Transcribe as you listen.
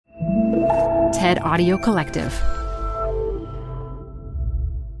TED Audio Collective.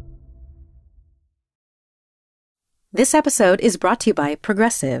 This episode is brought to you by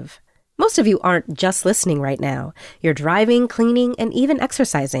Progressive. Most of you aren't just listening right now. You're driving, cleaning, and even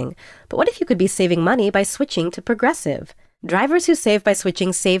exercising. But what if you could be saving money by switching to Progressive? Drivers who save by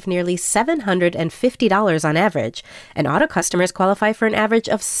switching save nearly $750 on average, and auto customers qualify for an average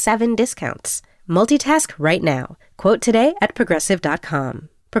of 7 discounts. Multitask right now. Quote today at Progressive.com.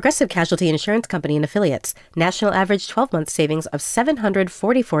 Progressive Casualty Insurance Company and Affiliates. National average 12-month savings of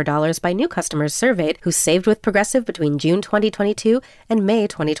 $744 by new customers surveyed who saved with Progressive between June 2022 and May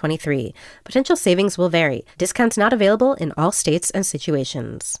 2023. Potential savings will vary. Discounts not available in all states and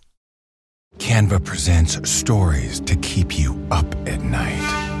situations. Canva presents stories to keep you up at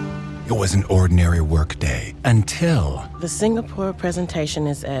night. It was an ordinary workday until... The Singapore presentation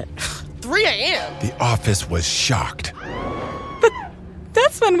is at 3 a.m. The office was shocked.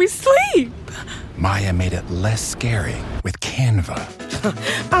 That's when we sleep. Maya made it less scary with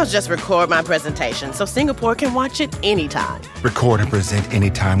Canva. I'll just record my presentation so Singapore can watch it anytime. Record and present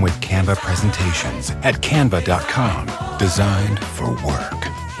anytime with Canva presentations at canva.com. Designed for work.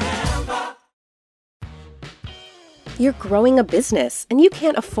 You're growing a business, and you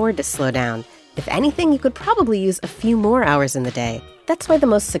can't afford to slow down. If anything, you could probably use a few more hours in the day. That's why the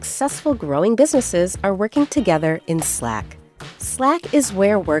most successful growing businesses are working together in Slack. Slack is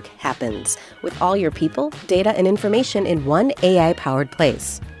where work happens, with all your people, data, and information in one AI-powered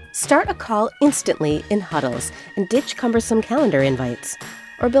place. Start a call instantly in huddles and ditch cumbersome calendar invites.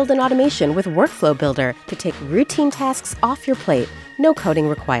 Or build an automation with Workflow Builder to take routine tasks off your plate, no coding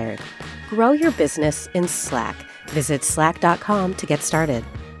required. Grow your business in Slack. Visit slack.com to get started.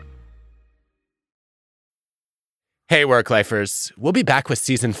 Hey, Work-Lifers. We'll be back with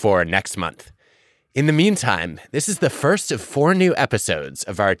Season 4 next month. In the meantime, this is the first of 4 new episodes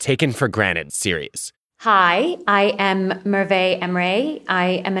of our Taken for Granted series. Hi, I am Merve Emre.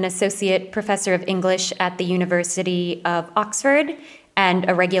 I am an associate professor of English at the University of Oxford and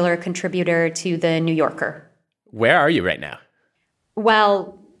a regular contributor to The New Yorker. Where are you right now?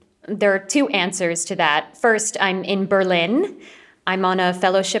 Well, there are 2 answers to that. First, I'm in Berlin. I'm on a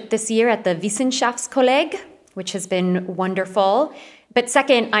fellowship this year at the Wissenschaftskolleg, which has been wonderful. But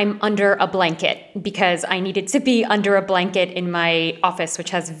second, I'm under a blanket because I needed to be under a blanket in my office,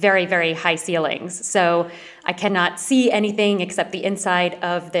 which has very, very high ceilings. So I cannot see anything except the inside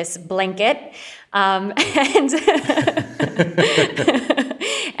of this blanket. And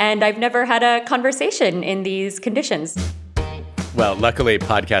I've never had a conversation in these conditions. Well, luckily,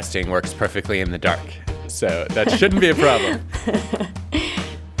 podcasting works perfectly in the dark, so that shouldn't be a problem.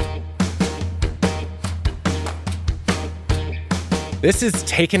 This is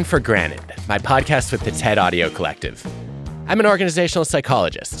Taken for Granted, my podcast with the TED Audio Collective. I'm an organizational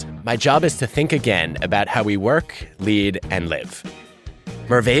psychologist. My job is to think again about how we work, lead, and live.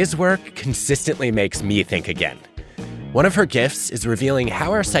 Merve's work consistently makes me think again. One of her gifts is revealing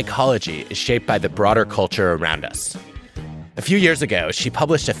how our psychology is shaped by the broader culture around us. A few years ago, she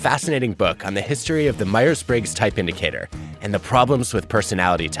published a fascinating book on the history of the Myers-Briggs Type Indicator and the problems with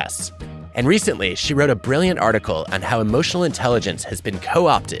personality tests. And recently, she wrote a brilliant article on how emotional intelligence has been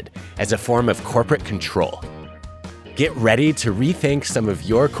co-opted as a form of corporate control. Get ready to rethink some of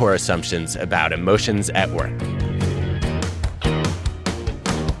your core assumptions about emotions at work.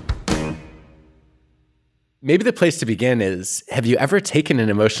 Maybe the place to begin is, have you ever taken an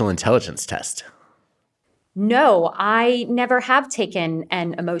emotional intelligence test? No, I never have taken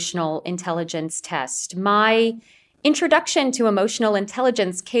an emotional intelligence test. My introduction to emotional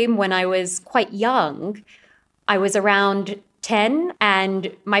intelligence came when I was quite young. I was around 10,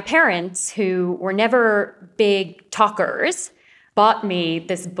 and my parents, who were never big talkers, bought me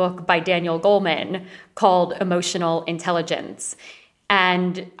this book by Daniel Goleman called Emotional Intelligence.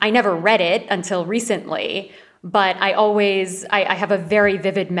 And I never read it until recently, but I have a very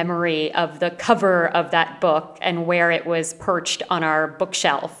vivid memory of the cover of that book and where it was perched on our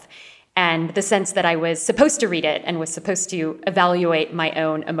bookshelf, and the sense that I was supposed to read it and was supposed to evaluate my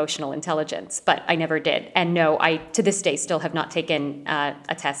own emotional intelligence, but I never did. And no, I, to this day, still have not taken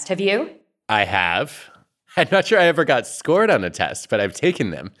a test. Have you? I have. I'm not sure I ever got scored on a test, but I've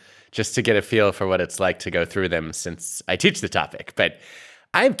taken them just to get a feel for what it's like to go through them since I teach the topic. But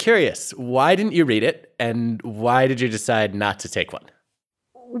I'm curious, why didn't you read it, and why did you decide not to take one?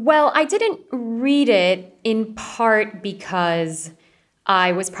 Well, I didn't read it in part because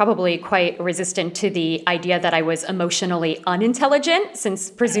I was probably quite resistant to the idea that I was emotionally unintelligent, since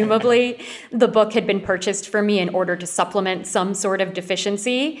presumably the book had been purchased for me in order to supplement some sort of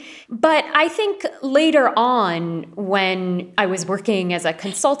deficiency. But I think later on, when I was working as a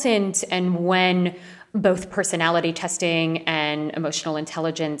consultant and when both personality testing and emotional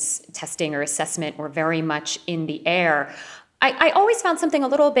intelligence testing or assessment were very much in the air, I always found something a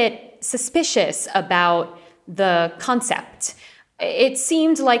little bit suspicious about the concept. It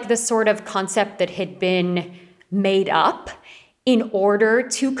seemed like the sort of concept that had been made up in order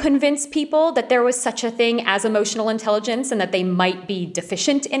to convince people that there was such a thing as emotional intelligence and that they might be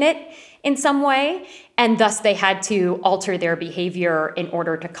deficient in it in some way, and thus they had to alter their behavior in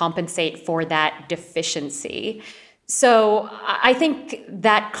order to compensate for that deficiency. So I think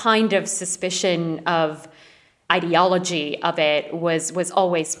that kind of suspicion of ideology of it was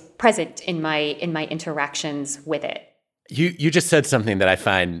always present in my interactions with it. You just said something that I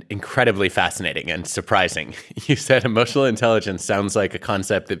find incredibly fascinating and surprising. You said emotional intelligence sounds like a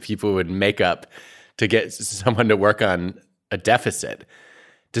concept that people would make up to get someone to work on a deficit.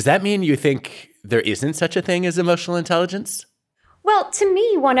 Does that mean you think there isn't such a thing as emotional intelligence? Well, to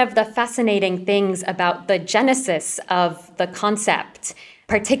me, one of the fascinating things about the genesis of the concept,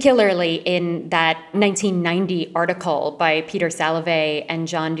 particularly in that 1990 article by Peter Salovey and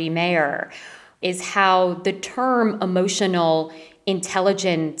John D. Mayer, is how the term emotional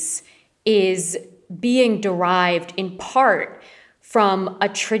intelligence is being derived in part from a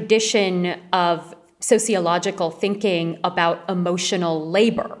tradition of sociological thinking about emotional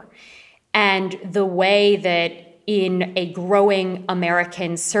labor and the way that in a growing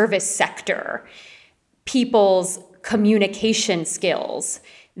American service sector, people's communication skills,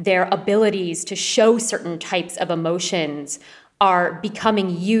 their abilities to show certain types of emotions are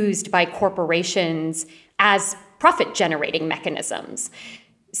becoming used by corporations as profit-generating mechanisms.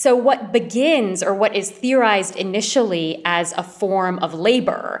 So what begins, or what is theorized initially as a form of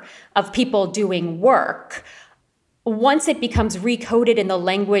labor, of people doing work, once it becomes recoded in the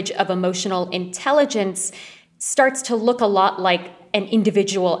language of emotional intelligence, starts to look a lot like an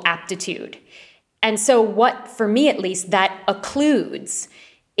individual aptitude. And so what, for me at least, that occludes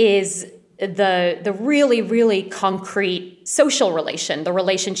is the really, really concrete social relation, the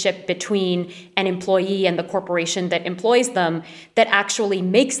relationship between an employee and the corporation that employs them, that actually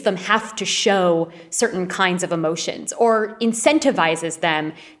makes them have to show certain kinds of emotions or incentivizes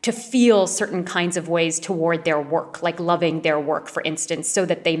them to feel certain kinds of ways toward their work, like loving their work, for instance, so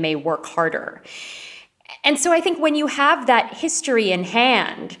that they may work harder. And so I think when you have that history in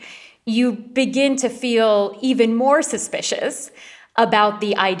hand, you begin to feel even more suspicious about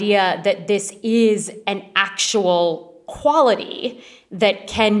the idea that this is an actual quality that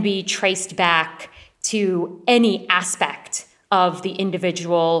can be traced back to any aspect of the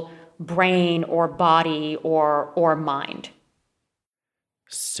individual brain or body or mind.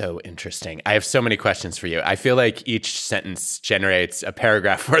 So interesting. I have so many questions for you. I feel like each sentence generates a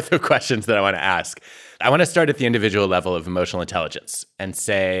paragraph worth of questions that I want to ask. I want to start at the individual level of emotional intelligence and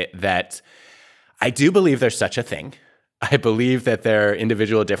say that I do believe there's such a thing. I believe that there are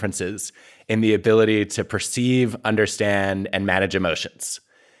individual differences in the ability to perceive, understand, and manage emotions.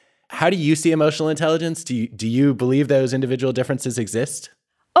 How do you see emotional intelligence? Do you believe those individual differences exist?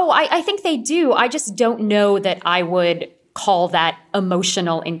 Oh, I think they do. I just don't know that I would call that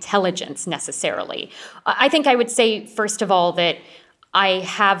emotional intelligence necessarily. I think I would say, first of all, that I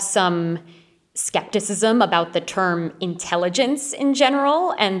have some skepticism about the term intelligence in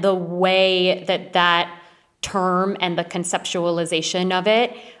general and the way that term and the conceptualization of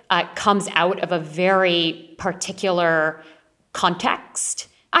it comes out of a very particular context.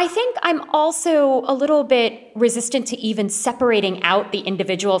 I think I'm also a little bit resistant to even separating out the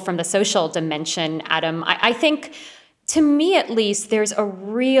individual from the social dimension, Adam. I think, to me at least, there's a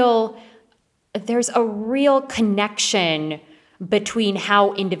real connection between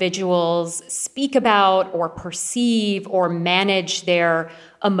how individuals speak about or perceive or manage their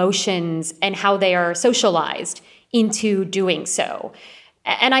emotions and how they are socialized into doing so.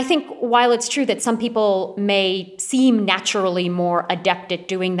 And I think while it's true that some people may seem naturally more adept at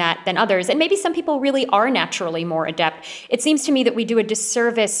doing that than others, and maybe some people really are naturally more adept, it seems to me that we do a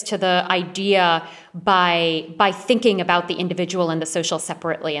disservice to the idea by thinking about the individual and the social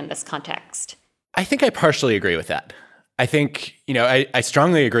separately in this context. I think I partially agree with that. I think, I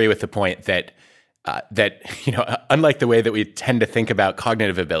strongly agree with the point that unlike the way that we tend to think about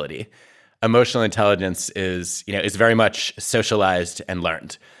cognitive ability, emotional intelligence is very much socialized and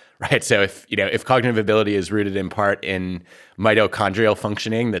learned, right? So if cognitive ability is rooted in part in mitochondrial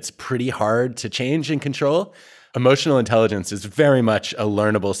functioning, that's pretty hard to change and control. Emotional intelligence is very much a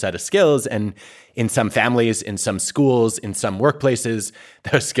learnable set of skills. And in some families, in some schools, in some workplaces,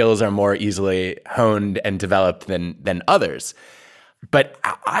 those skills are more easily honed and developed than others. But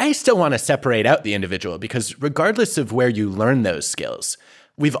I still want to separate out the individual because regardless of where you learn those skills,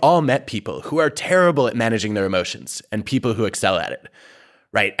 we've all met people who are terrible at managing their emotions and people who excel at it,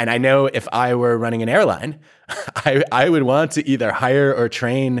 right? And I know if I were running an airline, I would want to either hire or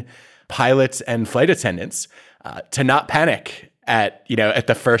train pilots and flight attendants to not panic at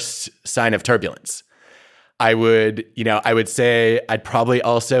the first sign of turbulence. I would say I'd probably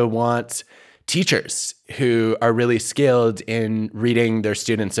also want teachers who are really skilled in reading their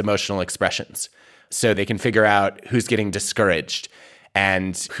students' emotional expressions so they can figure out who's getting discouraged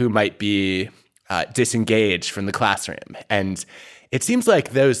and who might be disengaged from the classroom. And it seems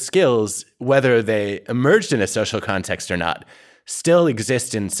like those skills, whether they emerged in a social context or not, still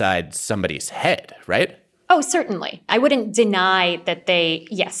exist inside somebody's head, right? Oh, certainly. I wouldn't deny that they,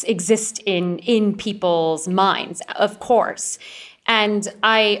 yes, exist in people's minds, of course. And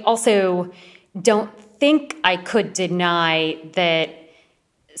I also don't think I could deny that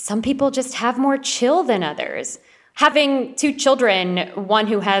some people just have more chill than others. Having two children, one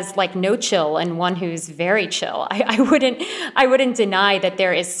who has like no chill and one who's very chill, I wouldn't deny that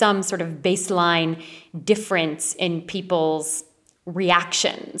there is some sort of baseline difference in people's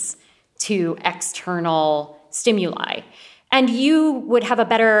reactions to external stimuli. And you would have a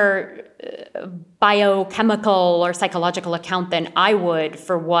better biochemical or psychological account than I would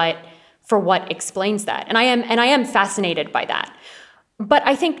for what explains that. And I am fascinated by that. But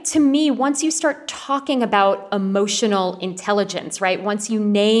I think to me, once you start talking about emotional intelligence, right? Once you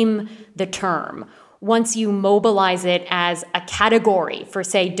name the term, once you mobilize it as a category for,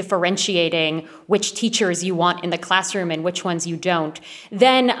 say, differentiating which teachers you want in the classroom and which ones you don't,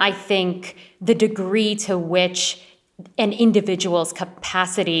 then I think the degree to which an individual's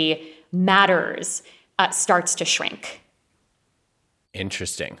capacity matters starts to shrink.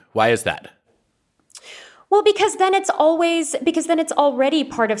 Interesting. Why is that? Well, because then it's already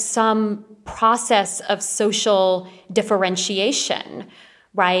part of some process of social differentiation,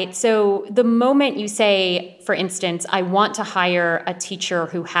 right? So the moment you say, for instance, I want to hire a teacher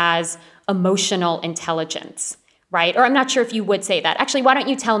who has emotional intelligence, right? Or I'm not sure if you would say that. Actually, why don't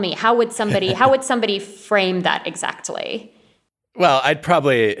you tell me, how would somebody frame that exactly? Well, I'd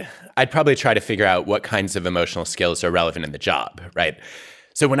probably try to figure out what kinds of emotional skills are relevant in the job, right?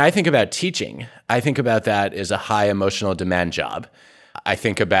 So when I think about teaching, I think about that as a high emotional demand job. I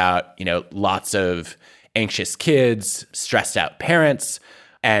think about, lots of anxious kids, stressed out parents,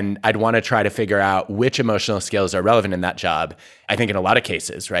 and I'd want to try to figure out which emotional skills are relevant in that job. I think in a lot of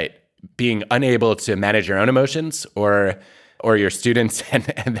cases, right, being unable to manage your own emotions or your students and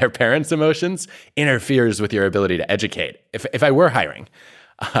their parents' emotions interferes with your ability to educate. If I were hiring,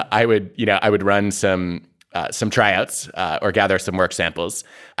 I would run some tryouts or gather some work samples.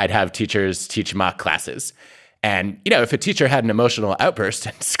 I'd have teachers teach mock classes. And, if a teacher had an emotional outburst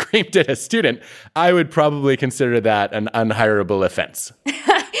and screamed at a student, I would probably consider that an unhirable offense.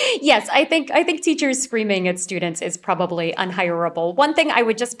 Yes, I think teachers screaming at students is probably unhirable. One thing I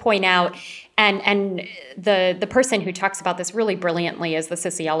would just point out, and the person who talks about this really brilliantly is the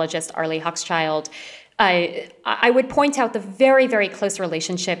sociologist Arlie Hochschild. I would point out the very, very close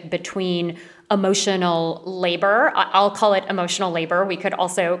relationship between emotional labor. I'll call it emotional labor. We could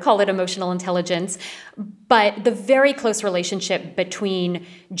also call it emotional intelligence. But the very close relationship between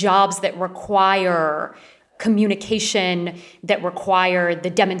jobs that require communication, that require the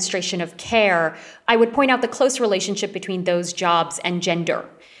demonstration of care, I would point out the close relationship between those jobs and gender.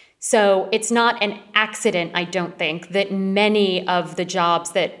 So it's not an accident, I don't think, that many of the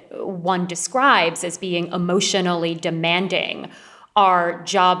jobs that one describes as being emotionally demanding are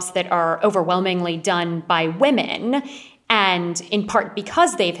jobs that are overwhelmingly done by women, and in part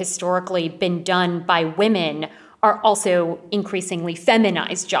because they've historically been done by women, are also increasingly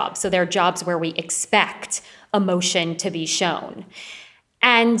feminized jobs. So they're jobs where we expect emotion to be shown.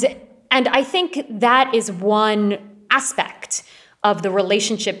 And I think that is one aspect of the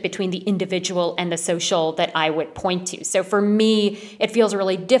relationship between the individual and the social that I would point to. So for me, it feels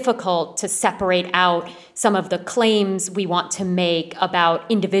really difficult to separate out some of the claims we want to make about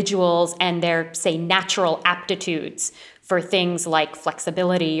individuals and their, say, natural aptitudes for things like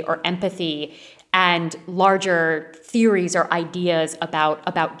flexibility or empathy and larger theories or ideas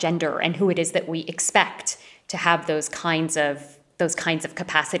about gender and who it is that we expect to have those kinds of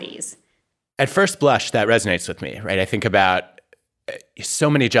capacities. At first blush, that resonates with me, right? I think about so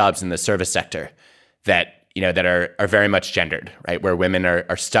many jobs in the service sector that that are very much gendered, right? Where women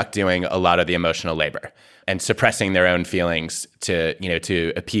are stuck doing a lot of the emotional labor and suppressing their own feelings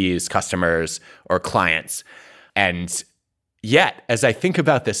to appease customers or clients. And yet, as I think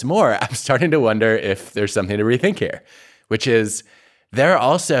about this more, I'm starting to wonder if there's something to rethink here, which is there are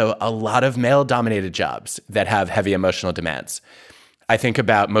also a lot of male-dominated jobs that have heavy emotional demands. I think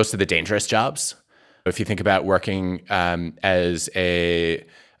about most of the dangerous jobs. If you think about working as a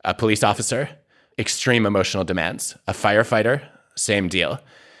police officer, extreme emotional demands. A firefighter, same deal.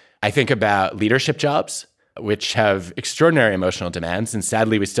 I think about leadership jobs, which have extraordinary emotional demands. And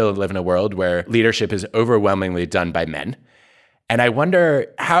sadly, we still live in a world where leadership is overwhelmingly done by men. And I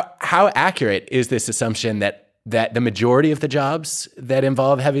wonder how accurate is this assumption that the majority of the jobs that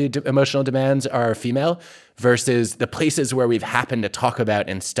involve heavy emotional demands are female versus the places where we've happened to talk about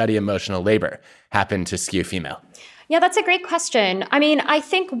and study emotional labor happen to skew female? Yeah, that's a great question. I mean, I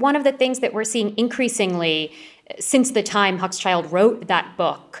think one of the things that we're seeing increasingly since the time Hochschild wrote that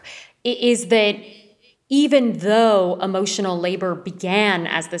book is that even though emotional labor began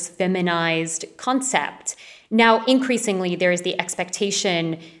as this feminized concept, now increasingly there is the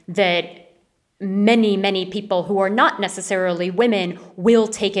expectation that many, many people who are not necessarily women will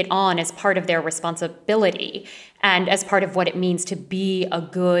take it on as part of their responsibility and as part of what it means to be a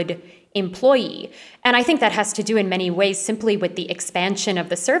good employee. And I think that has to do in many ways simply with the expansion of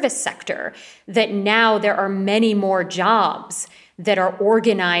the service sector, that now there are many more jobs that are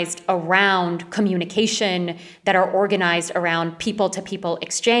organized around communication, that are organized around people-to-people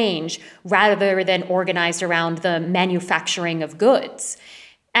exchange, rather than organized around the manufacturing of goods.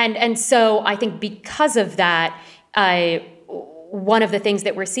 And so I think because of that, one of the things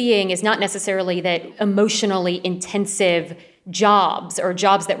that we're seeing is not necessarily that emotionally intensive jobs or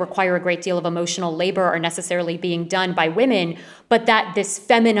jobs that require a great deal of emotional labor are necessarily being done by women, but that this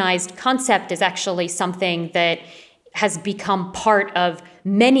feminized concept is actually something that has become part of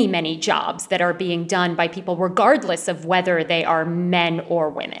many, many jobs that are being done by people, regardless of whether they are men or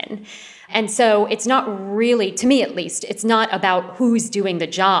women. And so it's not really, to me at least, it's not about who's doing the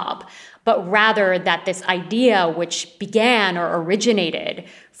job, but rather that this idea, which began or originated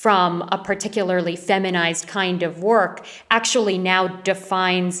from a particularly feminized kind of work, actually now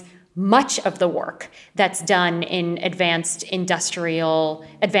defines much of the work that's done in advanced industrial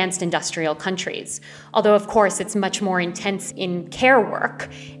countries. Although, of course, it's much more intense in care work.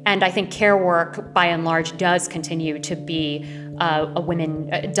 And I think care work, by and large, does continue to be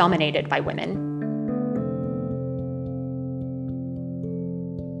dominated by women.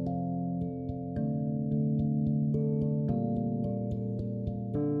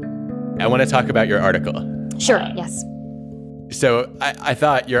 I want to talk about your article. Sure, yes. So I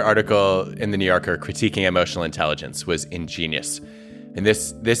thought your article in The New Yorker critiquing emotional intelligence was ingenious. And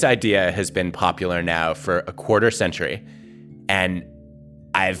this idea has been popular now for a quarter century. And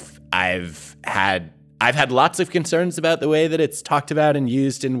I've had lots of concerns about the way that it's talked about and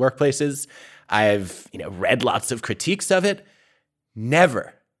used in workplaces. I've read lots of critiques of it.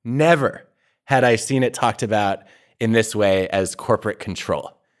 Never had I seen it talked about in this way as corporate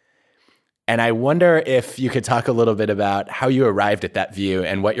control. And I wonder if you could talk a little bit about how you arrived at that view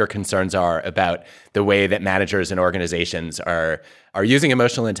and what your concerns are about the way that managers and organizations are using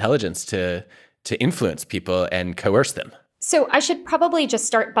emotional intelligence to influence people and coerce them. So I should probably just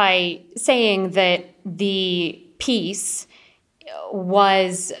start by saying that the piece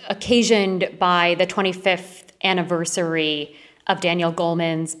was occasioned by the 25th anniversary of Daniel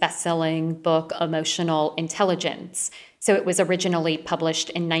Goleman's best-selling book, Emotional Intelligence. So it was originally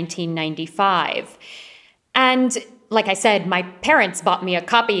published in 1995. And like I said, my parents bought me a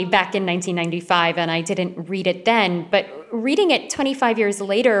copy back in 1995, and I didn't read it then. But reading it 25 years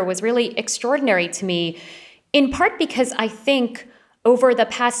later was really extraordinary to me, in part because I think over the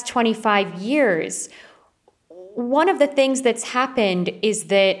past 25 years, one of the things that's happened is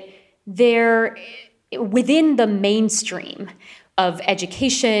that within the mainstream of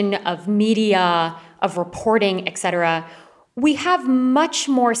education, of media, of reporting, et cetera, we have much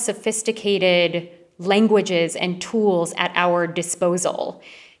more sophisticated languages and tools at our disposal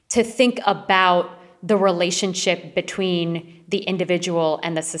to think about the relationship between the individual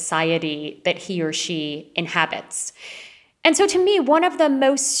and the society that he or she inhabits. And so to me, one of the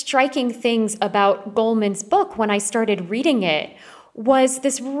most striking things about Goleman's book when I started reading it was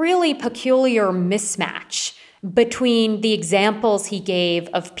this really peculiar mismatch between the examples he gave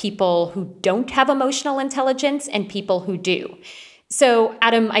of people who don't have emotional intelligence and people who do. So,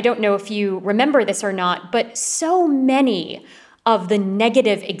 Adam, I don't know if you remember this or not, but so many of the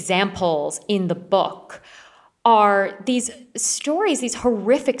negative examples in the book are these stories, these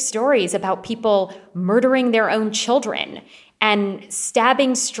horrific stories about people murdering their own children and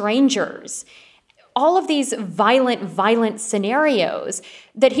stabbing strangers. All of these violent scenarios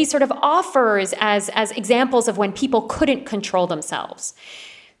that he sort of offers as examples of when people couldn't control themselves.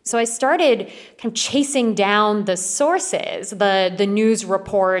 So I started kind of chasing down the sources, the news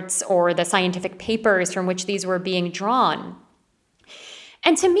reports or the scientific papers from which these were being drawn.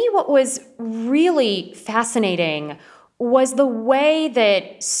 And to me, what was really fascinating was the way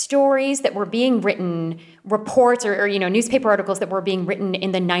that stories that were being written, reports or newspaper articles that were being written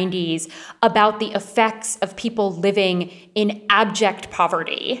in the 90s about the effects of people living in abject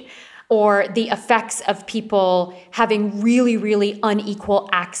poverty, or the effects of people having really unequal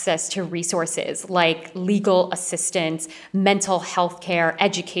access to resources like legal assistance, mental health care,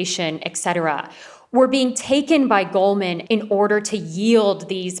 education, etc., were being taken by Goleman in order to yield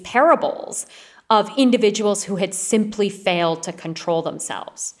these parables of individuals who had simply failed to control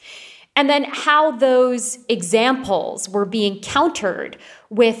themselves. And then how those examples were being countered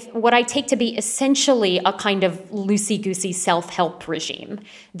with what I take to be essentially a kind of loosey-goosey self-help regime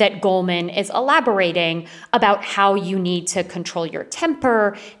that Goleman is elaborating about how you need to control your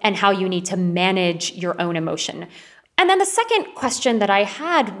temper and how you need to manage your own emotion. And then the second question that I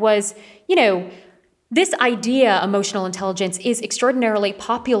had was, this idea, emotional intelligence, is extraordinarily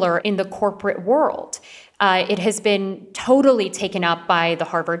popular in the corporate world. It has been totally taken up by the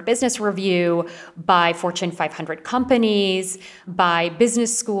Harvard Business Review, by Fortune 500 companies, by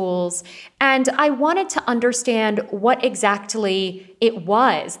business schools. And I wanted to understand what exactly it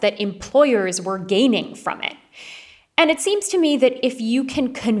was that employers were gaining from it. And it seems to me that if you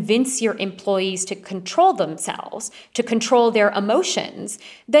can convince your employees to control themselves, to control their emotions,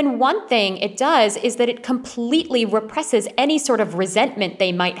 then one thing it does is that it completely represses any sort of resentment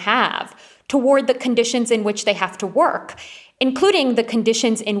they might have toward the conditions in which they have to work, including the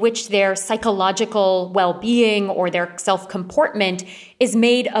conditions in which their psychological well-being or their self-comportment is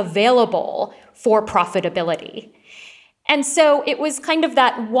made available for profitability. And so it was kind of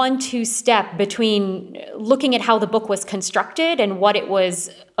that 1-2 step between looking at how the book was constructed and what it was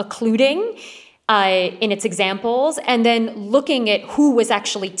occluding in its examples, and then looking at who was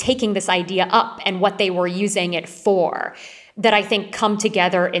actually taking this idea up and what they were using it for, that I think come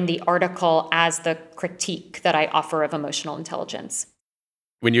together in the article as the critique that I offer of emotional intelligence.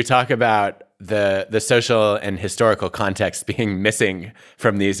 When you talk about the social and historical context being missing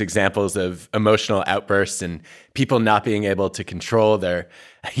from these examples of emotional outbursts and people not being able to control their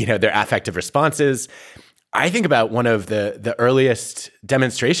affective responses, I think about one of the earliest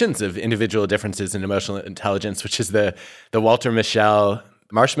demonstrations of individual differences in emotional intelligence, which is the Walter Mischel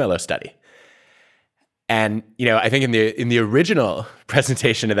marshmallow study. And I think in the original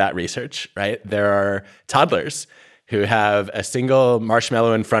presentation of that research, right, there are toddlers who have a single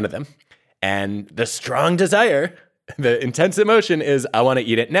marshmallow in front of them. And the strong desire, the intense emotion is, I want to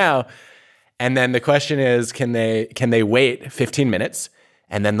eat it now. And then the question is, can they wait 15 minutes?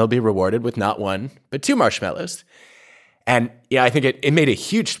 And then they'll be rewarded with not one, but 2 marshmallows. And I think it made a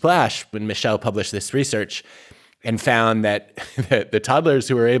huge splash when Mischel published this research and found that the toddlers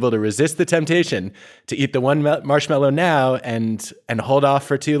who were able to resist the temptation to eat the one marshmallow now and hold off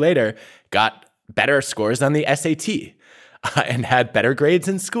for 2 later got better scores on the SAT and had better grades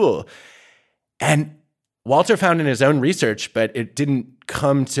in school. And Walter found in his own research, but it didn't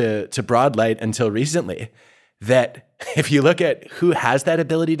come to broad light until recently, that if you look at who has that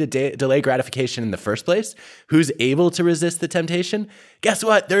ability to delay gratification in the first place, who's able to resist the temptation, guess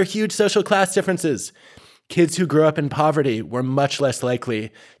what? There are huge social class differences. Kids who grew up in poverty were much less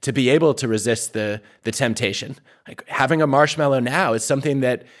likely to be able to resist the temptation. Like having a marshmallow now is something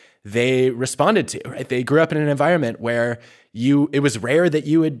that they responded to, right? They grew up in an environment where it was rare that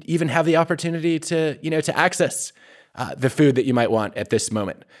you would even have the opportunity to access the food that you might want at this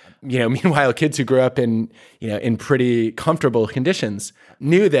moment. Meanwhile, kids who grew up in pretty comfortable conditions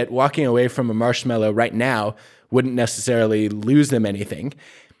knew that walking away from a marshmallow right now wouldn't necessarily lose them anything.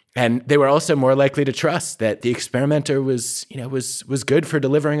 And they were also more likely to trust that the experimenter was good for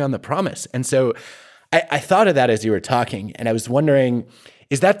delivering on the promise. And so I thought of that as you were talking, and I was wondering,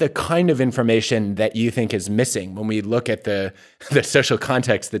 is that the kind of information that you think is missing when we look at the social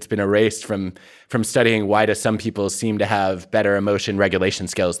context that's been erased from studying why do some people seem to have better emotion regulation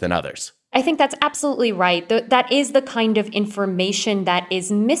skills than others? I think that's absolutely right. That is the kind of information that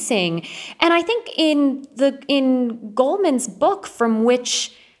is missing. And I think in Goleman's book, from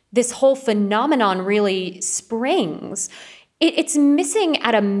which this whole phenomenon really springs, it's missing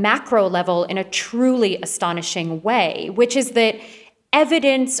at a macro level in a truly astonishing way, which is that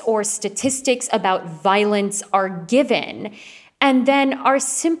evidence or statistics about violence are given and then are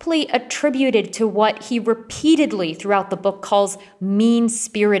simply attributed to what he repeatedly throughout the book calls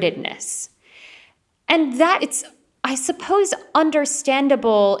mean-spiritedness. And that it's, I suppose,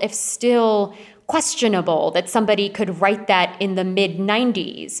 understandable if still questionable that somebody could write that in the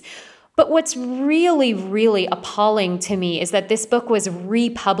mid-90s. But what's really, really appalling to me is that this book was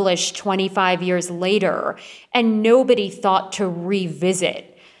republished 25 years later, and nobody thought to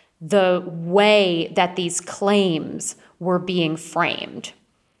revisit the way that these claims were being framed.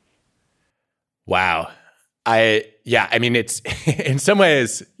 Wow. I mean, it's in some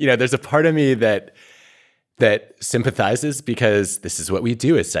ways, there's a part of me that sympathizes because this is what we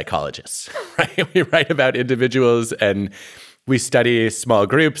do as psychologists, right? We write about individuals and we study small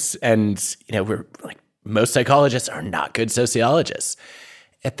groups, and we're like, most psychologists are not good sociologists.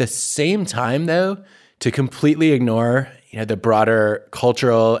 At the same time, though, to completely ignore the broader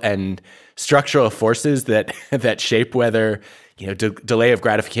cultural and structural forces that shape whether delay of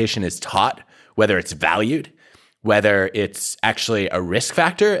gratification is taught, whether it's valued, whether it's actually a risk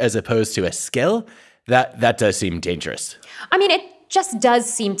factor as opposed to a skill, that does seem dangerous. I mean, it just does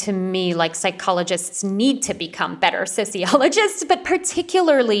seem to me like psychologists need to become better sociologists, but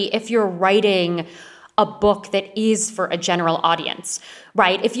particularly if you're writing a book that is for a general audience,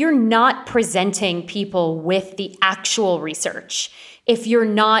 right? If you're not presenting people with the actual research, if you're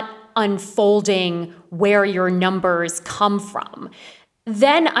not unfolding where your numbers come from,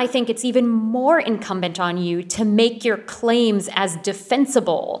 then I think it's even more incumbent on you to make your claims as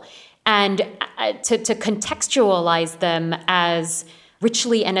defensible and to contextualize them as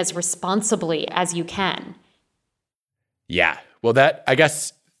richly and as responsibly as you can. Yeah. Well, I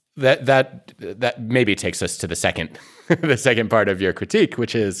guess that maybe takes us to the second the second part of your critique,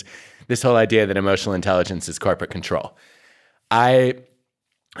 which is this whole idea that emotional intelligence is corporate control.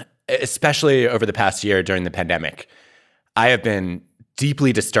 Especially over the past year during the pandemic, I have been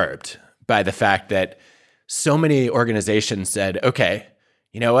deeply disturbed by the fact that so many organizations said, okay,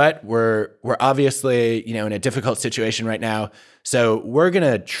 you know what? We're obviously, in a difficult situation right now. So we're going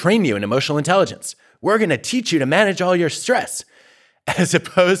to train you in emotional intelligence. We're going to teach you to manage all your stress, as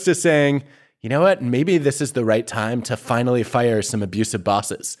opposed to saying, you know what? Maybe this is the right time to finally fire some abusive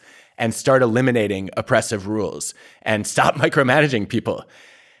bosses and start eliminating oppressive rules and stop micromanaging people.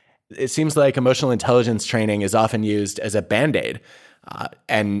 It seems like emotional intelligence training is often used as a Band-Aid.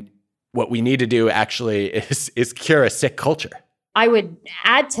 And what we need to do actually is cure a sick culture. I would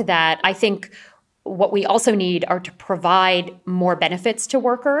add to that, I think what we also need are to provide more benefits to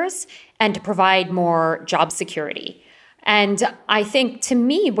workers and to provide more job security. And I think, to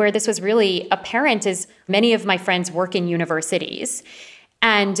me, where this was really apparent is many of my friends work in universities.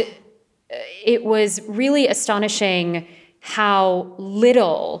 And it was really astonishing how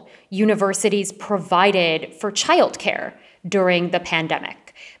little universities provided for childcare during the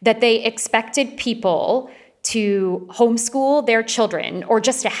pandemic, that they expected people to homeschool their children or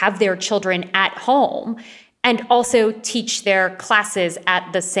just to have their children at home and also teach their classes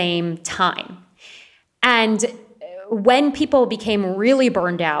at the same time. And when people became really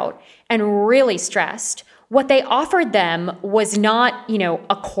burned out and really stressed, what they offered them was not,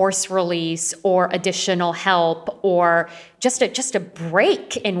 a course release or additional help or just a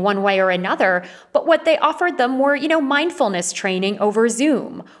break in one way or another, but what they offered them were, mindfulness training over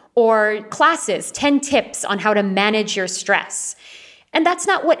Zoom or classes, 10 tips on how to manage your stress. And that's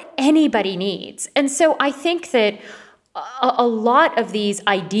not what anybody needs. And so I think that a lot of these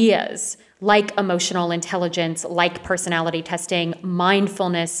ideas, like emotional intelligence, like personality testing,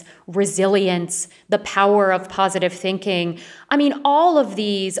 mindfulness, resilience, the power of positive thinking, all of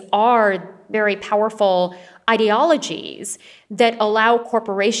these are very powerful ideologies that allow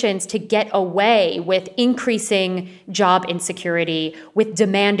corporations to get away with increasing job insecurity, with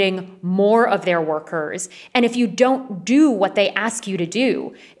demanding more of their workers. And if you don't do what they ask you to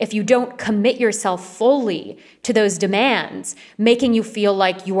do, if you don't commit yourself fully to those demands, making you feel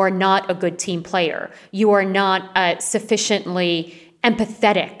like you are not a good team player, you are not sufficiently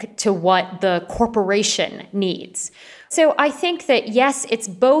empathetic to what the corporation needs. So I think that, yes, it's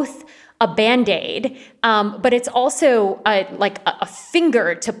both a Band-Aid, but it's also like a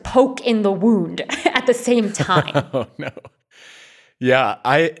finger to poke in the wound at the same time. Oh, no. Yeah,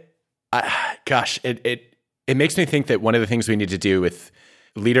 gosh, it makes me think that one of the things we need to do with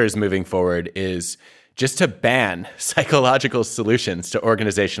leaders moving forward is just to ban psychological solutions to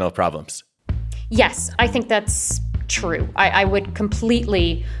organizational problems. Yes, I think that's true. I would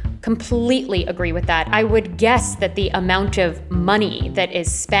completely agree with that. I would guess that the amount of money that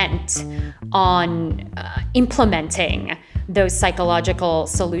is spent on implementing those psychological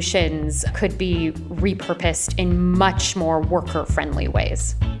solutions could be repurposed in much more worker-friendly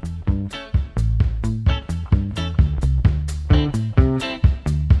ways.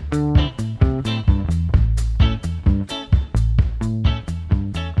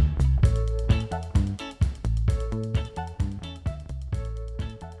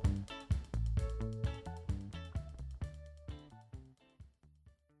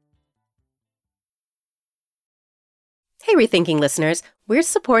 Hey, Rethinking listeners, we're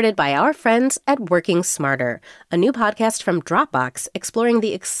supported by our friends at Working Smarter, a new podcast from Dropbox exploring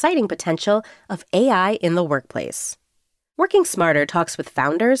the exciting potential of AI in the workplace. Working Smarter talks with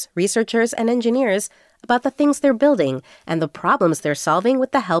founders, researchers, and engineers about the things they're building and the problems they're solving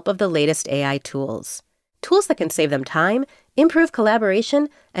with the help of the latest AI tools. Tools that can save them time, improve collaboration,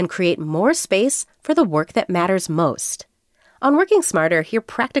 and create more space for the work that matters most. On Working Smarter, hear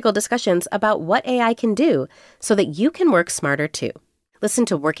practical discussions about what AI can do so that you can work smarter too. Listen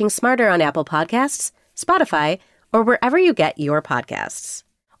to Working Smarter on Apple Podcasts, Spotify, or wherever you get your podcasts.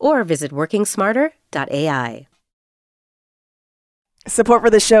 Or visit workingsmarter.ai. Support for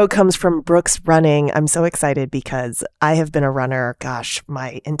the show comes from Brooks Running. I'm so excited because I have been a runner,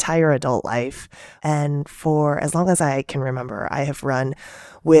 my entire adult life. And for as long as I can remember, I have run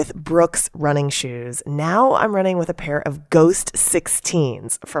with Brooks running shoes. Now I'm running with a pair of Ghost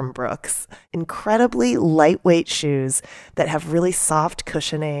 16s from Brooks. Incredibly lightweight shoes that have really soft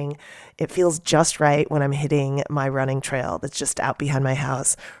cushioning. It feels just right when I'm hitting my running trail that's just out behind my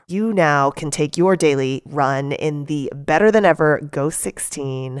house. You now can take your daily run in the better than ever Ghost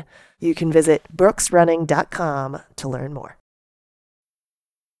 16. You can visit brooksrunning.com to learn more.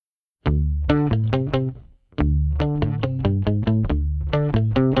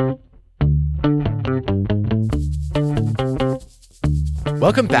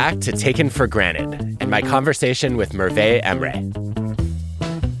 Welcome back to Taken for Granted and my conversation with Merve Emre.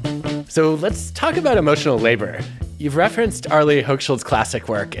 So let's talk about emotional labor. You've referenced Arlie Hochschild's classic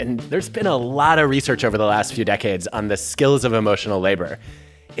work, and there's been a lot of research over the last few decades on the skills of emotional labor.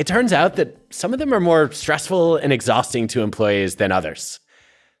 It turns out that some of them are more stressful and exhausting to employees than others.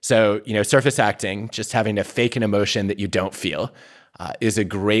 So, surface acting, just having to fake an emotion that you don't feel, is a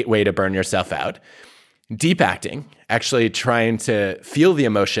great way to burn yourself out. Deep acting, actually trying to feel the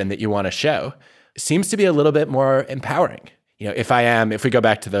emotion that you want to show, seems to be a little bit more empowering. If we go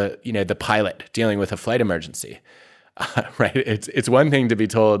back to the pilot dealing with a flight emergency, right? It's one thing to be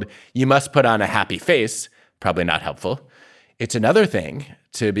told you must put on a happy face, probably not helpful. It's another thing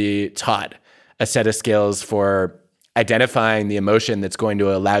to be taught a set of skills for identifying the emotion that's going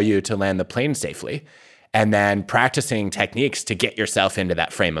to allow you to land the plane safely, and then practicing techniques to get yourself into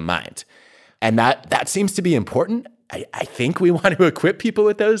that frame of mind. And that seems to be important. I think we want to equip people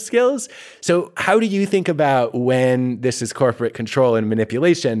with those skills. So how do you think about when this is corporate control and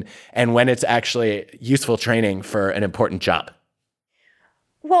manipulation and when it's actually useful training for an important job?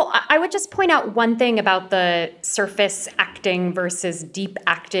 Well, I would just point out one thing about the surface acting versus deep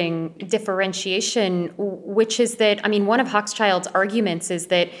acting differentiation, which is that, one of Hochschild's arguments is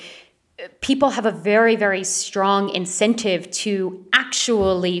that people have a very, very strong incentive to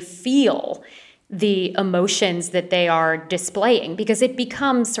actually feel the emotions that they are displaying, because it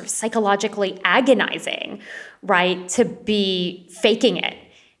becomes sort of psychologically agonizing, right, to be faking it.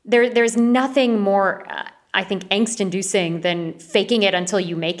 There's nothing more, I think, angst-inducing than faking it until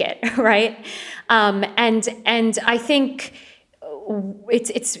you make it, right? And I think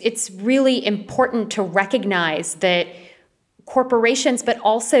it's really important to recognize that corporations, but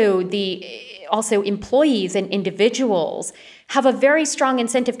also employees and individuals have a very strong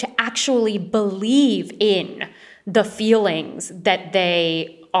incentive to actually believe in the feelings that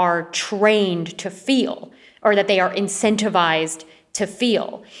they are trained to feel, or that they are incentivized to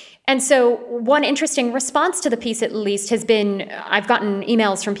feel. And so one interesting response to the piece, at least, has been, I've gotten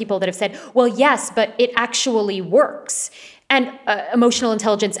emails from people that have said, well, yes, but it actually works. And emotional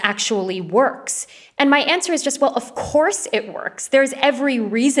intelligence actually works. And my answer is just, well, of course it works. There's every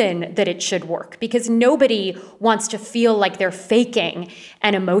reason that it should work, because nobody wants to feel like they're faking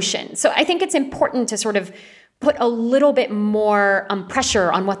an emotion. So I think it's important to sort of put a little bit more pressure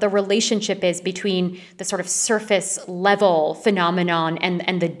on what the relationship is between the sort of surface level phenomenon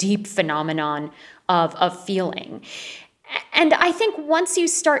and the deep phenomenon of feeling. And I think once you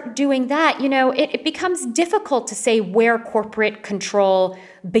start doing that, it becomes difficult to say where corporate control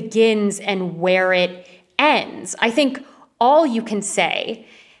begins and where it ends. I think all you can say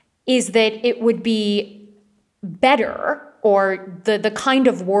is that it would be better, or the kind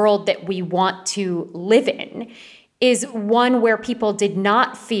of world that we want to live in is one where people did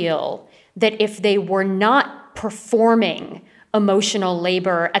not feel that if they were not performing emotional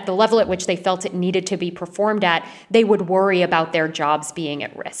labor at the level at which they felt it needed to be performed at, they would worry about their jobs being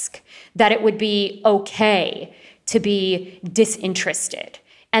at risk, that it would be okay to be disinterested.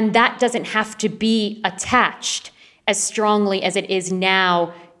 And that doesn't have to be attached as strongly as it is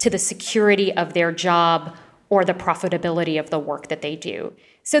now to the security of their job or the profitability of the work that they do.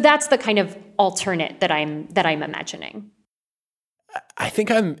 So that's the kind of alternate that I'm imagining. I think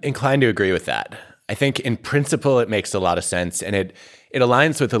I'm inclined to agree with that. I think in principle, it makes a lot of sense. And it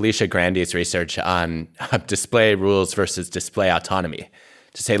aligns with Alicia Grandy's research on display rules versus display autonomy.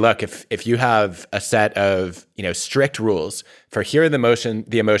 To say, look, if you have a set of strict rules for here are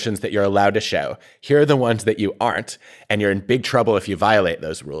the emotions that you're allowed to show, here are the ones that you aren't, and you're in big trouble if you violate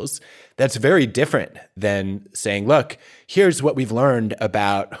those rules, that's very different than saying, look, here's what we've learned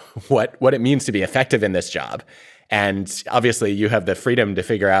about what it means to be effective in this job. And obviously, you have the freedom to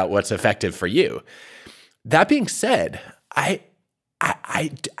figure out what's effective for you. That being said, I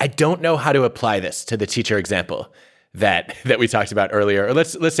don't know how to apply this to the teacher example that we talked about earlier. Or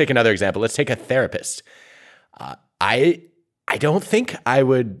let's take another example. Let's take a therapist. I don't think I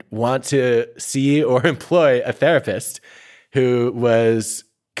would want to see or employ a therapist who was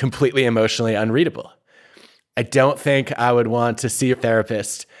completely emotionally unreadable. I don't think I would want to see a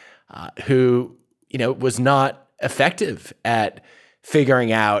therapist who was not effective at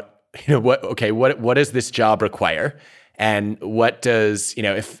figuring out, what does this job require? And what does,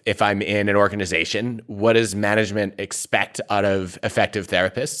 if I'm in an organization, what does management expect out of effective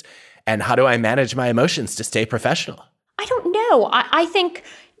therapists? And how do I manage my emotions to stay professional? I don't know. I think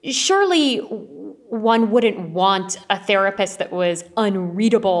surely one wouldn't want a therapist that was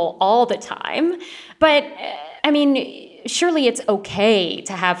unreadable all the time. But surely it's okay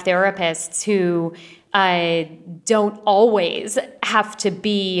to have therapists who don't always have to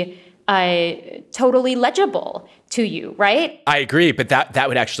be totally legible to you, right? I agree, but that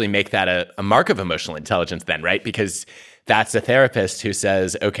would actually make that a mark of emotional intelligence then, right? Because that's a therapist who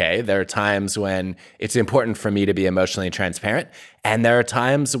says, okay, there are times when it's important for me to be emotionally transparent, and there are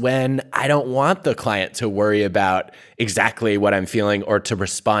times when I don't want the client to worry about exactly what I'm feeling or to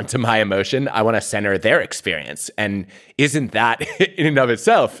respond to my emotion. I want to center their experience. And isn't that in and of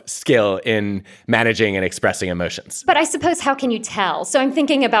itself skill in managing and expressing emotions? But I suppose, how can you tell? So I'm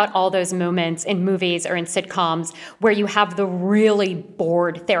thinking about all those moments in movies or in sitcoms where you have the really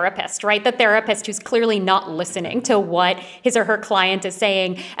bored therapist, right? The therapist who's clearly not listening to what his or her client is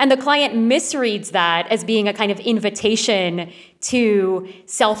saying. And the client misreads that as being a kind of invitation to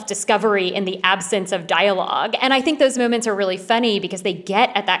self-discovery in the absence of dialogue. And I think those moments are really funny because they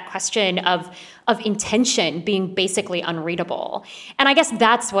get at that question of intention being basically unreadable. And I guess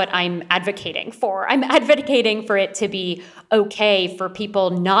that's what I'm advocating for. I'm advocating for it to be okay for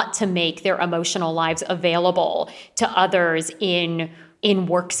people not to make their emotional lives available to others in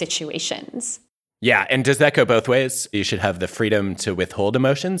work situations. Yeah, and does that go both ways? You should have the freedom to withhold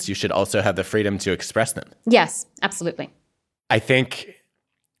emotions. You should also have the freedom to express them. Yes, absolutely. I think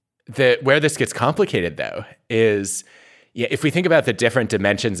that where this gets complicated, though, is if we think about the different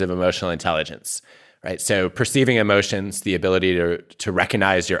dimensions of emotional intelligence, right? So perceiving emotions, the ability to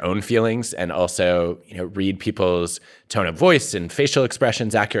recognize your own feelings and also read people's tone of voice and facial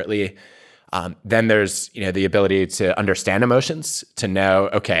expressions accurately. Then there's the ability to understand emotions, to know,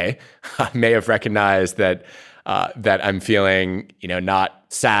 okay, I may have recognized that I'm feeling not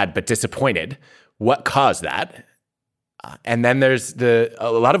sad but disappointed. What caused that? And then there's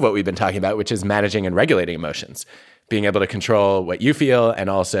a lot of what we've been talking about, which is managing and regulating emotions, being able to control what you feel and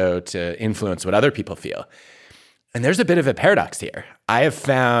also to influence what other people feel. And there's a bit of a paradox here. I have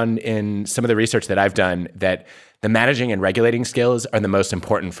found in some of the research that I've done that the managing and regulating skills are the most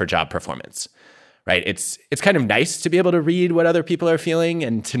important for job performance, right? It's kind of nice to be able to read what other people are feeling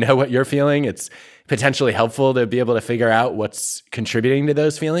and to know what you're feeling. It's potentially helpful to be able to figure out what's contributing to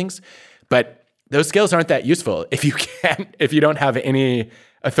those feelings. But those skills aren't that useful if you don't have any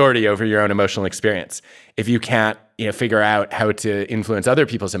authority over your own emotional experience, if you can't figure out how to influence other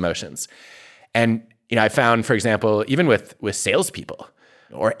people's emotions. And I found, for example, even with salespeople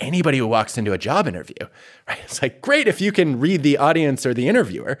or anybody who walks into a job interview, right? It's like, great if you can read the audience or the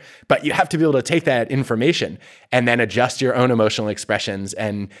interviewer, but you have to be able to take that information and then adjust your own emotional expressions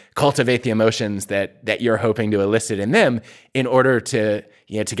and cultivate the emotions that you're hoping to elicit in them in order to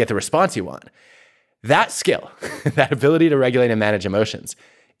get the response you want. That skill, that ability to regulate and manage emotions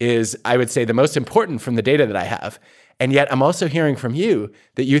is, I would say, the most important from the data that I have. And yet I'm also hearing from you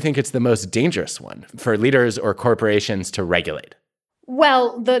that you think it's the most dangerous one for leaders or corporations to regulate.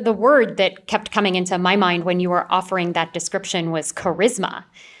 Well, the word that kept coming into my mind when you were offering that description was charisma.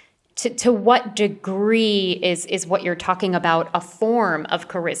 to what degree is what you're talking about a form of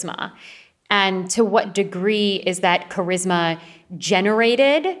charisma? And to what degree is that charisma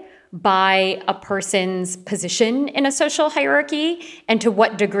generated by a person's position in a social hierarchy? And to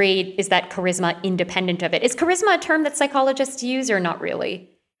what degree is that charisma independent of it? Is charisma a term that psychologists use or not really?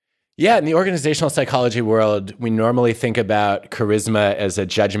 Yeah, in the organizational psychology world, we normally think about charisma as a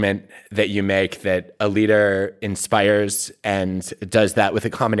judgment that you make, that a leader inspires and does that with a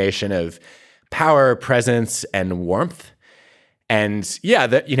combination of power, presence, and warmth. And yeah,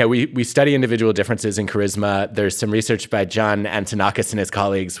 we study individual differences in charisma. There's some research by John Antonakis and his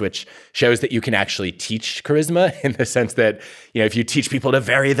colleagues, which shows that you can actually teach charisma in the sense that, if you teach people to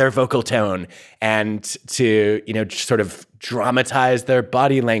vary their vocal tone and to, sort of dramatize their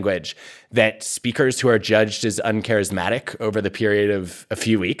body language, that speakers who are judged as uncharismatic over the period of a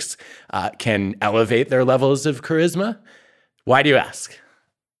few weeks can elevate their levels of charisma. Why do you ask?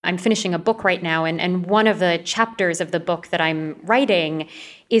 I'm finishing a book right now, and one of the chapters of the book that I'm writing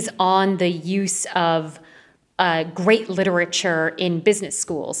is on the use of great literature in business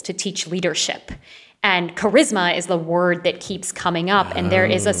schools to teach leadership. And charisma is the word that keeps coming up, and there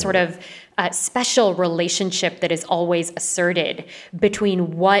is a sort of special relationship that is always asserted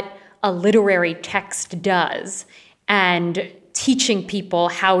between what a literary text does and teaching people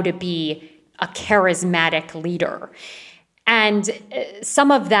how to be a charismatic leader. And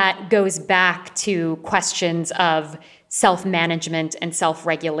some of that goes back to questions of self-management and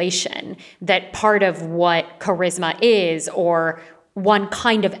self-regulation, that part of what charisma is, or one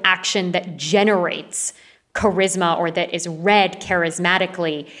kind of action that generates charisma or that is read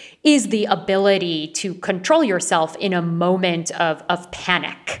charismatically, is the ability to control yourself in a moment of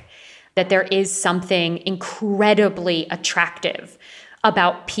panic. That there is something incredibly attractive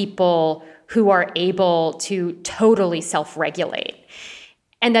about people who are able to totally self-regulate.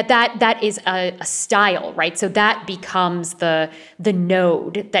 And that is a style, right? So that becomes the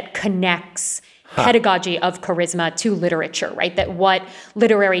node that connects pedagogy of charisma to literature, right? That what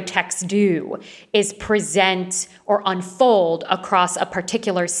literary texts do is present or unfold across a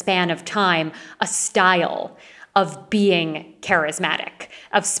particular span of time a style of being charismatic,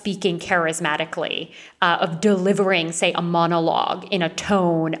 of speaking charismatically, of delivering, say, a monologue in a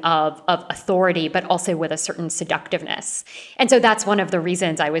tone of authority, but also with a certain seductiveness. And so that's one of the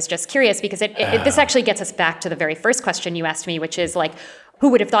reasons I was just curious, because this actually gets us back to the very first question you asked me, which is like, who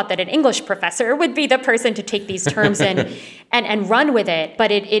would have thought that an English professor would be the person to take these terms and run with it?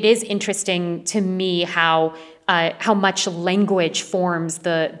 But it is interesting to me how much language forms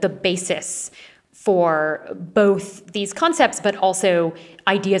the basis for both these concepts, but also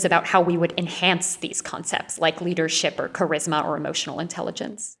ideas about how we would enhance these concepts, like leadership or charisma or emotional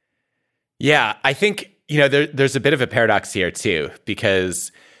intelligence. Yeah, I think, there's a bit of a paradox here too,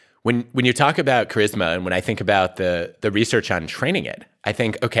 because when you talk about charisma and when I think about the research on training it, I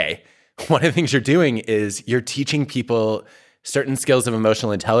think, okay, one of the things you're doing is you're teaching people certain skills of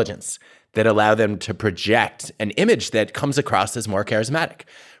emotional intelligence that allow them to project an image that comes across as more charismatic,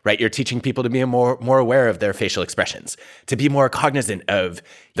 right? You're teaching people to be more aware of their facial expressions, to be more cognizant of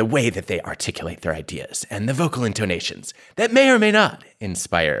the way that they articulate their ideas and the vocal intonations that may or may not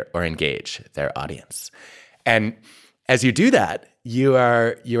inspire or engage their audience. And as you do that, you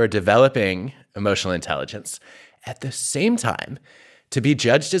are developing emotional intelligence. At the same time, to be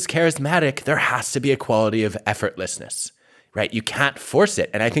judged as charismatic, there has to be a quality of effortlessness, right? You can't force it.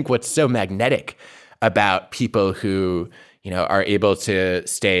 And I think what's so magnetic about people who, are able to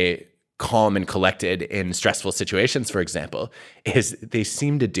stay calm and collected in stressful situations, for example, is they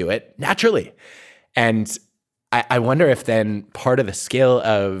seem to do it naturally. And I wonder if then part of the skill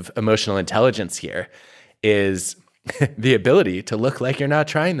of emotional intelligence here is the ability to look like you're not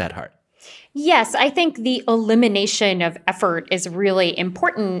trying that hard. Yes, I think the elimination of effort is really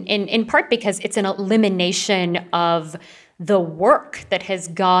important, in part because it's an elimination of the work that has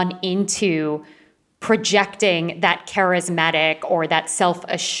gone into projecting that charismatic or that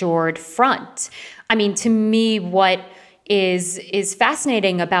self-assured front. I mean, to me, what is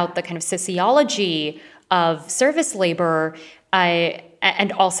fascinating about the kind of sociology of service labor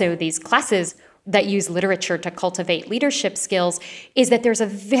and also these classes that use literature to cultivate leadership skills is that there's a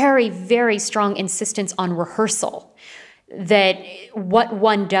very, very strong insistence on rehearsal. That what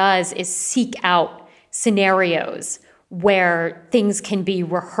one does is seek out scenarios where things can be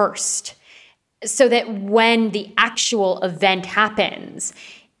rehearsed so that when the actual event happens,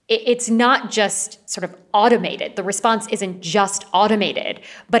 it's not just sort of automated. The response isn't just automated,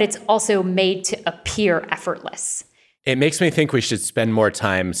 but it's also made to appear effortless. It makes me think we should spend more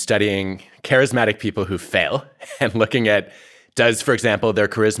time studying charismatic people who fail and looking at Does, for example, their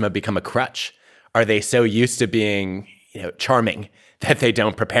charisma become a crutch? Are they so used to being, charming that they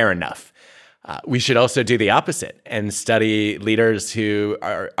don't prepare enough? We should also do the opposite and study leaders who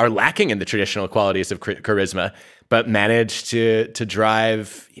are lacking in the traditional qualities of charisma, but manage to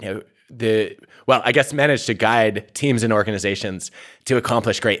drive, manage to guide teams and organizations to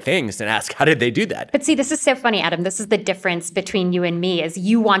accomplish great things, and ask, how did they do that? But see, this is so funny, Adam. This is the difference between you and me, is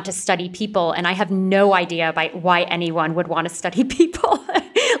you want to study people, and I have no idea about why anyone would want to study people,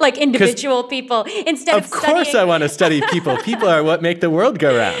 like individual people, instead of studying. Of course I want to study people. People are what make the world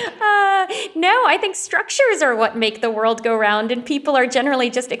go round. No, I think structures are what make the world go round, and people are generally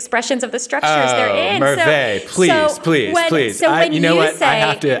just expressions of the structures they're in. Merve, please. So when you know what? Say,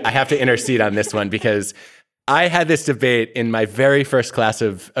 I have to intercede on this one, because I had this debate in my very first class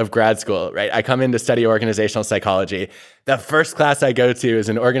of grad school, right? I come in to study organizational psychology. The first class I go to is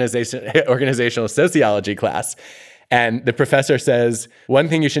an organizational sociology class. And the professor says, one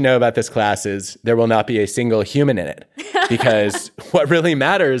thing you should know about this class is there will not be a single human in it. Because what really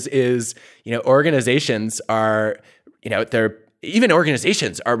matters is, organizations are, even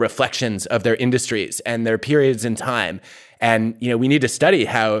organizations are reflections of their industries and their periods in time. And, we need to study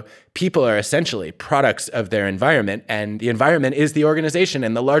how people are essentially products of their environment, and the environment is the organization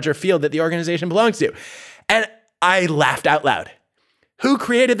and the larger field that the organization belongs to. And I laughed out loud. Who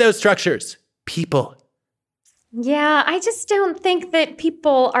created those structures? People. Yeah, I just don't think that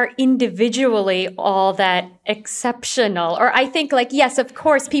people are individually all that exceptional. Or I think, yes, of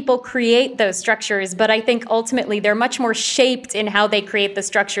course, people create those structures, but I think ultimately they're much more shaped in how they create the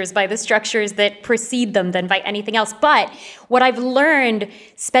structures by the structures that precede them than by anything else. But what I've learned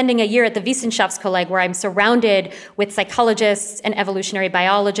spending a year at the Wissenschaftskolleg, where I'm surrounded with psychologists and evolutionary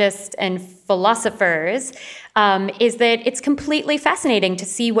biologists and philosophers, is that it's completely fascinating to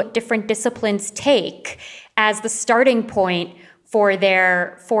see what different disciplines take as the starting point for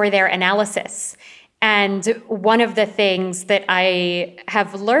their analysis. And one of the things that I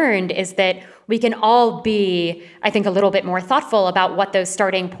have learned is that we can all be, I think, a little bit more thoughtful about what those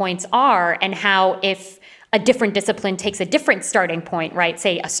starting points are, and how if a different discipline takes a different starting point, right,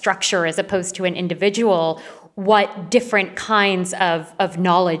 say a structure as opposed to an individual, what different kinds of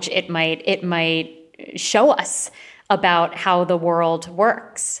knowledge it might show us about how the world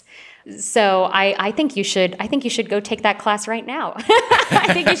works. So I think you should go take that class right now.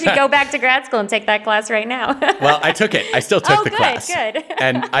 I think you should go back to grad school and take that class right now. Well, I took it. I still took the class. Good.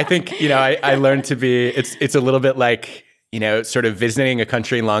 And I think, I learned to be, it's a little bit like, sort of visiting a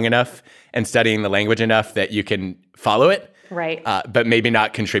country long enough and studying the language enough that you can follow it. Right. But maybe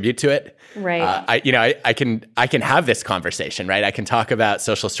not contribute to it. Right. I can have this conversation, right? I can talk about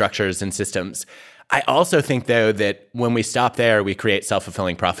social structures and systems. I also think, though, that when we stop there, we create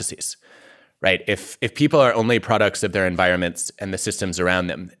self-fulfilling prophecies, right? If people are only products of their environments and the systems around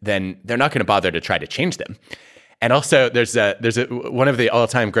them, then they're not going to bother to try to change them. And also, there's one of the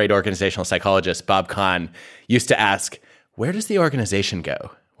all-time great organizational psychologists, Bob Kahn, used to ask, where does the organization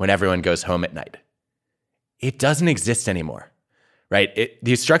go when everyone goes home at night? It doesn't exist anymore, right?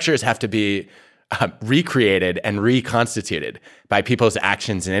 These structures have to be recreated and reconstituted by people's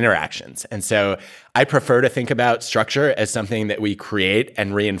actions and interactions. And so I prefer to think about structure as something that we create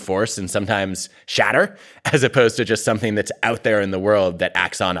and reinforce and sometimes shatter, as opposed to just something that's out there in the world that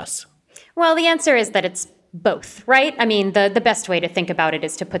acts on us. Well, the answer is that it's both, right? I mean, the best way to think about it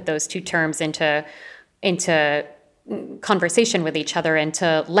is to put those two terms into conversation with each other and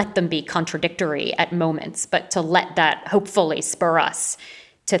to let them be contradictory at moments, but to let that hopefully spur us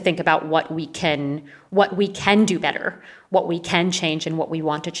to think about what we can do better, what we can change, and what we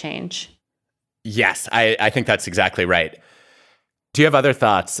want to change. Yes, I think that's exactly right. Do you have other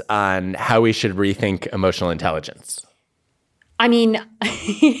thoughts on how we should rethink emotional intelligence? I mean,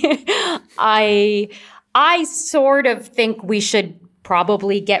 I sort of think we should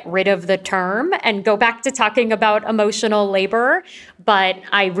probably get rid of the term and go back to talking about emotional labor. But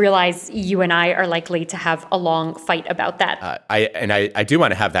I realize you and I are likely to have a long fight about that. I do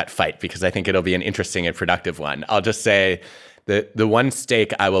want to have that fight, because I think it'll be an interesting and productive one. I'll just say the one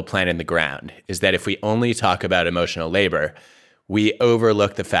stake I will plant in the ground is that if we only talk about emotional labor, we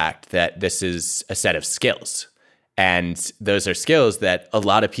overlook the fact that this is a set of skills. And those are skills that a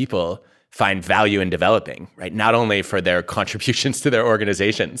lot of people find value in developing, right? Not only for their contributions to their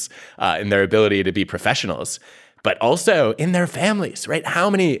organizations and their ability to be professionals, but also in their families, right?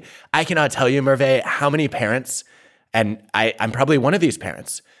 I cannot tell you, Merve, how many parents, and I'm probably one of these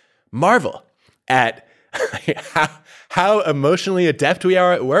parents, marvel at how emotionally adept we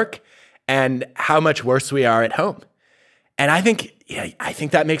are at work and how much worse we are at home. And I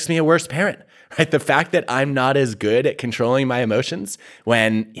think that makes me a worse parent, right? The fact that I'm not as good at controlling my emotions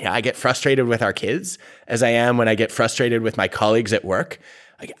when I get frustrated with our kids as I am when I get frustrated with my colleagues at work,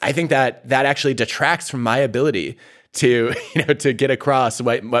 I think that actually detracts from my ability to to get across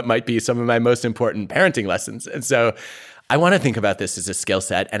what might be some of my most important parenting lessons. And so I want to think about this as a skill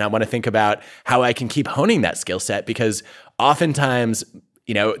set, and I want to think about how I can keep honing that skill set, because oftentimes,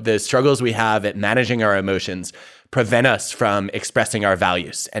 the struggles we have at managing our emotions prevent us from expressing our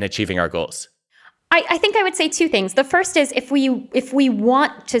values and achieving our goals. I think I would say two things. The first is if we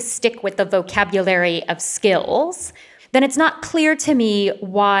want to stick with the vocabulary of skills, then it's not clear to me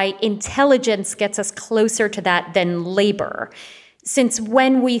why intelligence gets us closer to that than labor. Since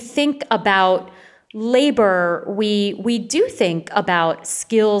when we think about labor, we do think about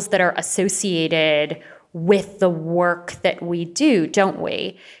skills that are associated with the work that we do, don't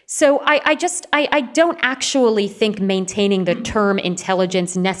we? So I don't actually think maintaining the term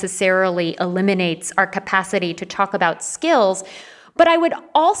intelligence necessarily eliminates our capacity to talk about skills. But I would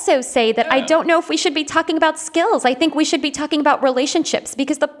also say that I don't know if we should be talking about skills. I think we should be talking about relationships,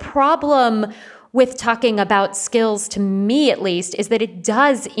 because the problem with talking about skills, to me at least, is that it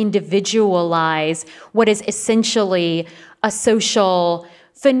does individualize what is essentially a social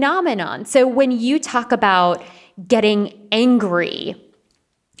phenomenon. So when you talk about getting angry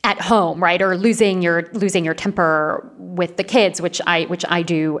at home, right, or losing your temper with the kids, which I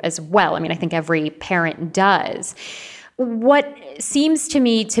do as well. I mean, I think every parent does. What seems to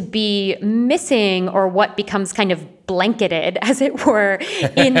me to be missing, or what becomes kind of blanketed, as it were,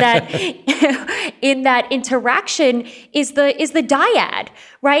 in that in that interaction is the dyad,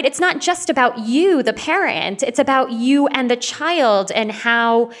 right? It's not just about you, the parent. It's about you and the child and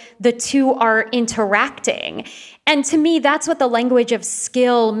how the two are interacting. And to me, that's what the language of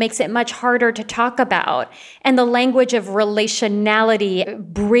skill makes it much harder to talk about. And the language of relationality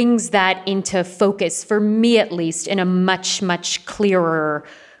brings that into focus, for me at least, in a much, much clearer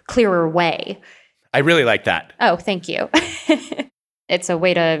way. I really like that. Oh, thank you. It's a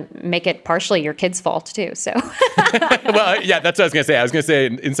way to make it partially your kid's fault too. So, well, yeah, that's what I was going to say. I was going to say,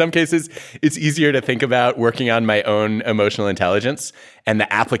 in some cases, it's easier to think about working on my own emotional intelligence and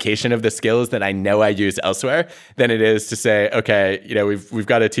the application of the skills that I know I use elsewhere than it is to say, okay, we've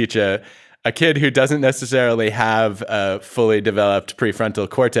got to teach a kid who doesn't necessarily have a fully developed prefrontal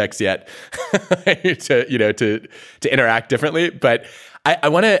cortex yet to interact differently. But I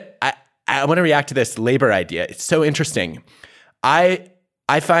want to react to this labor idea. It's so interesting. I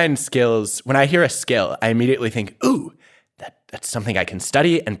find skills, when I hear a skill, I immediately think, ooh, that's something I can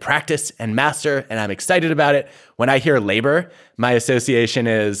study and practice and master, and I'm excited about it. When I hear labor, my association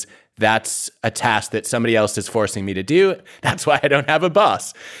is that's a task that somebody else is forcing me to do. That's why I don't have a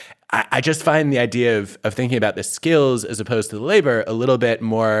boss. I just find the idea of thinking about the skills as opposed to the labor a little bit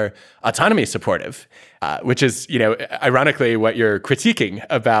more autonomy supportive, which is, ironically, what you're critiquing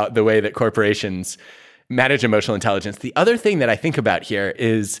about the way that corporations manage emotional intelligence. The other thing that I think about here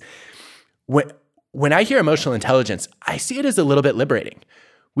is when I hear emotional intelligence, I see it as a little bit liberating.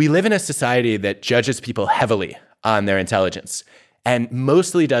 We live in a society that judges people heavily on their intelligence, and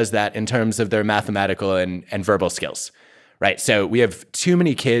mostly does that in terms of their mathematical and verbal skills, right? So we have too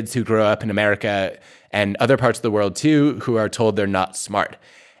many kids who grow up in America and other parts of the world too, who are told they're not smart.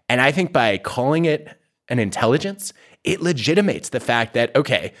 And I think by calling it an intelligence, it legitimates the fact that,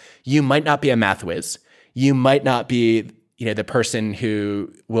 okay, you might not be a math whiz. You might not be, the person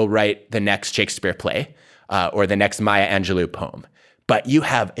who will write the next Shakespeare play or the next Maya Angelou poem, but you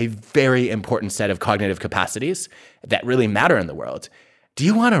have a very important set of cognitive capacities that really matter in the world. Do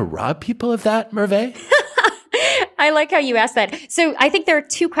you want to rob people of that, Merve? I like how you asked that. So I think there are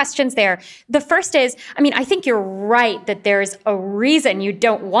two questions there. The first is, I think you're right that there's a reason you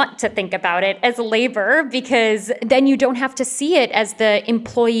don't want to think about it as labor, because then you don't have to see it as the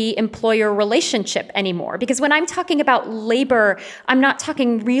employee-employer relationship anymore. Because when I'm talking about labor, I'm not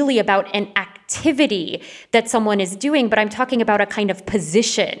talking really about an activity that someone is doing, but I'm talking about a kind of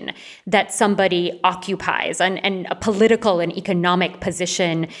position that somebody occupies, and a political and economic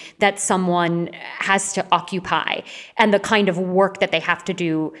position that someone has to occupy, and the kind of work that they have to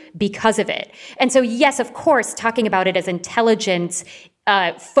do because of it. And so, yes, of course, talking about it as intelligence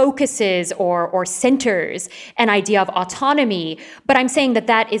focuses or centers an idea of autonomy, but I'm saying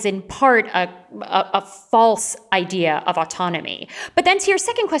that is in part a a false idea of autonomy. But then to your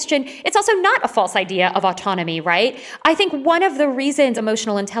second question, it's also not a false idea of autonomy, right? I think one of the reasons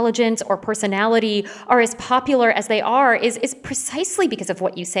emotional intelligence or personality are as popular as they are is precisely because of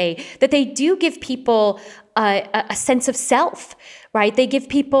what you say, that they do give people a sense of self, right? They give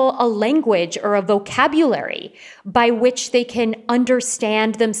people a language or a vocabulary by which they can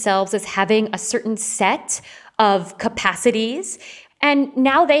understand themselves as having a certain set of capacities. And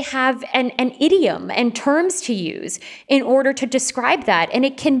now they have an idiom and terms to use in order to describe that. And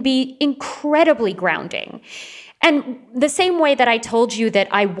it can be incredibly grounding. And the same way that I told you that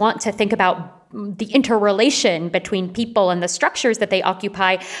I want to think about the interrelation between people and the structures that they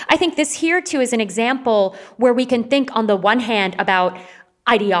occupy, I think this here too is an example where we can think on the one hand about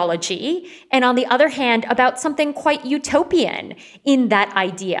ideology, and on the other hand, about something quite utopian in that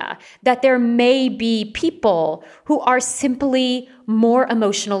idea, that there may be people who are simply more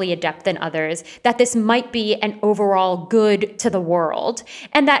emotionally adept than others, that this might be an overall good to the world,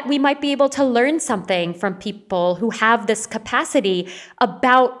 and that we might be able to learn something from people who have this capacity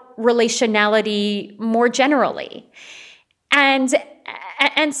about relationality more generally. And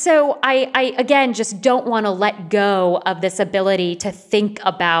so I again just don't want to let go of this ability to think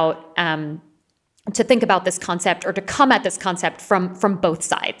about this concept, or to come at this concept from both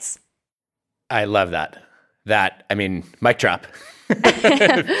sides. I love that. I mean, mic drop.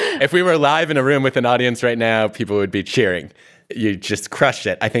 If we were live in a room with an audience right now, people would be cheering. You just crushed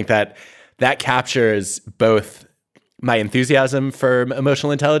it. I think that captures both my enthusiasm for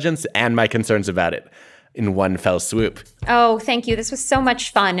emotional intelligence and my concerns about it in one fell swoop. Oh, thank you. This was so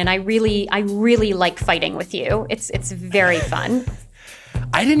much fun, and I really like fighting with you. It's very fun.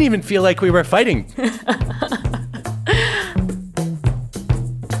 I didn't even feel like we were fighting.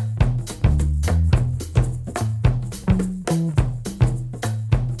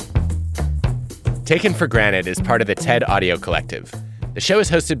 Taken for Granted is part of the TED Audio Collective. The show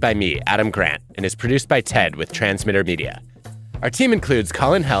is hosted by me, Adam Grant, and is produced by TED with Transmitter Media. Our team includes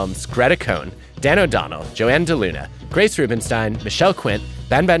Colin Helms, Greta Cohn, Dan O'Donnell, Joanne DeLuna, Grace Rubenstein, Michelle Quint,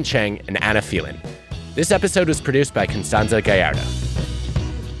 Ban Cheng, and Anna Phelan. This episode was produced by Constanza Gallardo.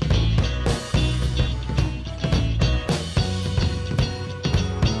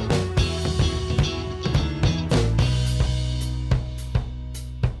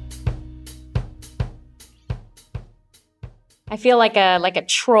 I feel like a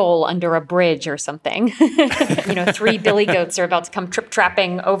troll under a bridge or something. 3 billy goats are about to come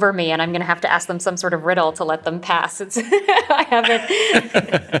trip-trapping over me, and I'm going to have to ask them some sort of riddle to let them pass. I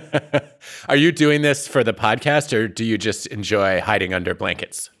haven't. Are you doing this for the podcast, or do you just enjoy hiding under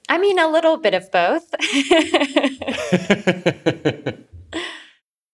blankets? I mean, a little bit of both.